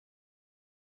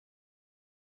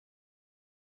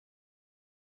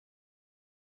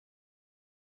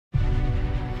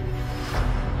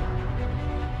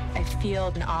feel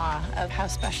in awe of how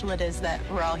special it is that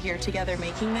we're all here together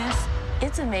making this.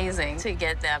 It's amazing to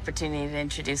get the opportunity to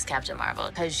introduce Captain Marvel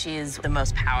because she's the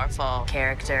most powerful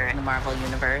character in the Marvel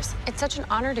universe. It's such an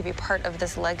honor to be part of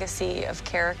this legacy of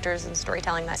characters and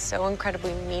storytelling that's so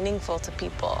incredibly meaningful to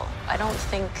people. I don't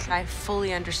think I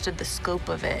fully understood the scope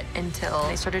of it until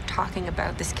they started talking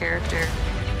about this character.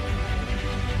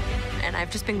 And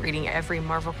I've just been reading every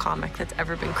Marvel comic that's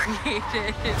ever been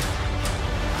created.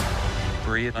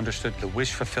 Brie understood the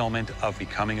wish fulfillment of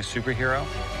becoming a superhero.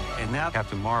 And now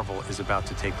Captain Marvel is about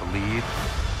to take the lead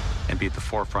and be at the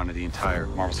forefront of the entire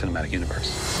Marvel Cinematic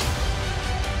Universe.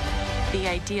 The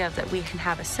idea that we can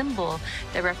have a symbol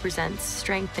that represents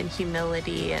strength and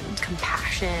humility and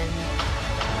compassion,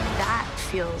 that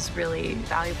feels really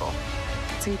valuable.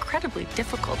 It's incredibly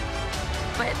difficult,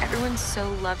 but everyone's so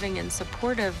loving and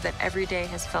supportive that every day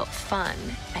has felt fun.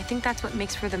 I think that's what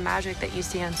makes for the magic that you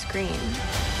see on screen.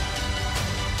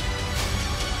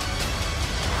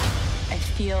 I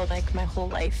feel like my whole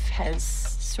life has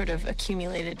sort of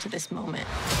accumulated to this moment.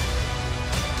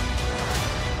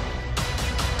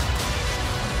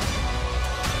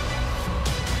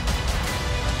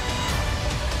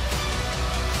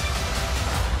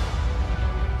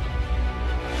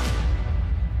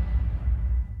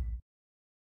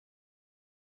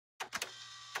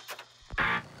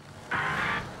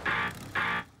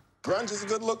 Grunge is a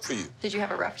good look for you. Did you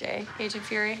have a rough day, Agent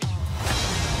Fury?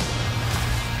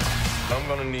 I'm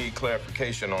gonna need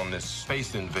clarification on this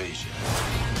space invasion.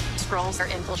 Skrulls are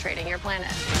infiltrating your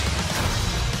planet.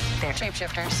 They're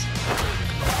shapeshifters.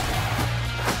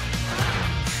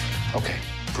 Okay,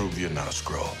 prove you're not a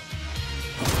Skrull.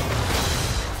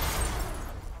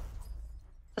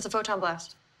 That's a photon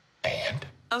blast. And?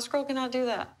 A Skrull cannot do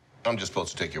that. I'm just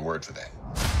supposed to take your word for that.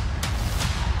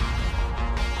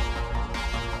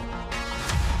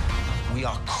 We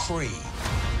are Kree.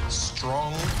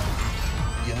 Strong,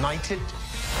 united.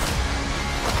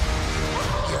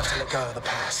 You have to let go of the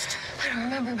past. I don't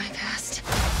remember my past.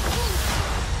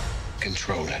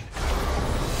 Control it.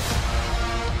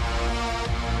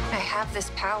 I have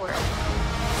this power,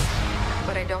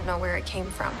 but I don't know where it came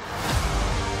from.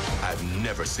 I've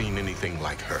never seen anything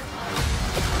like her.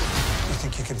 You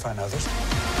think you can find others?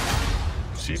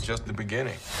 She's just the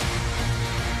beginning.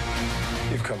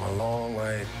 You've come a long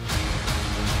way,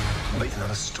 but you're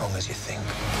not as strong as you think.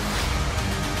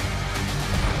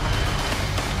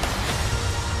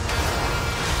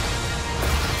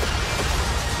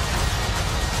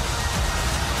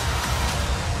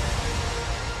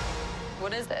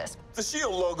 What is this? The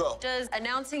SHIELD logo. Does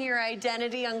announcing your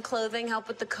identity on clothing help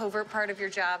with the covert part of your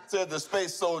job? Said the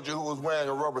space soldier who was wearing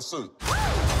a rubber suit.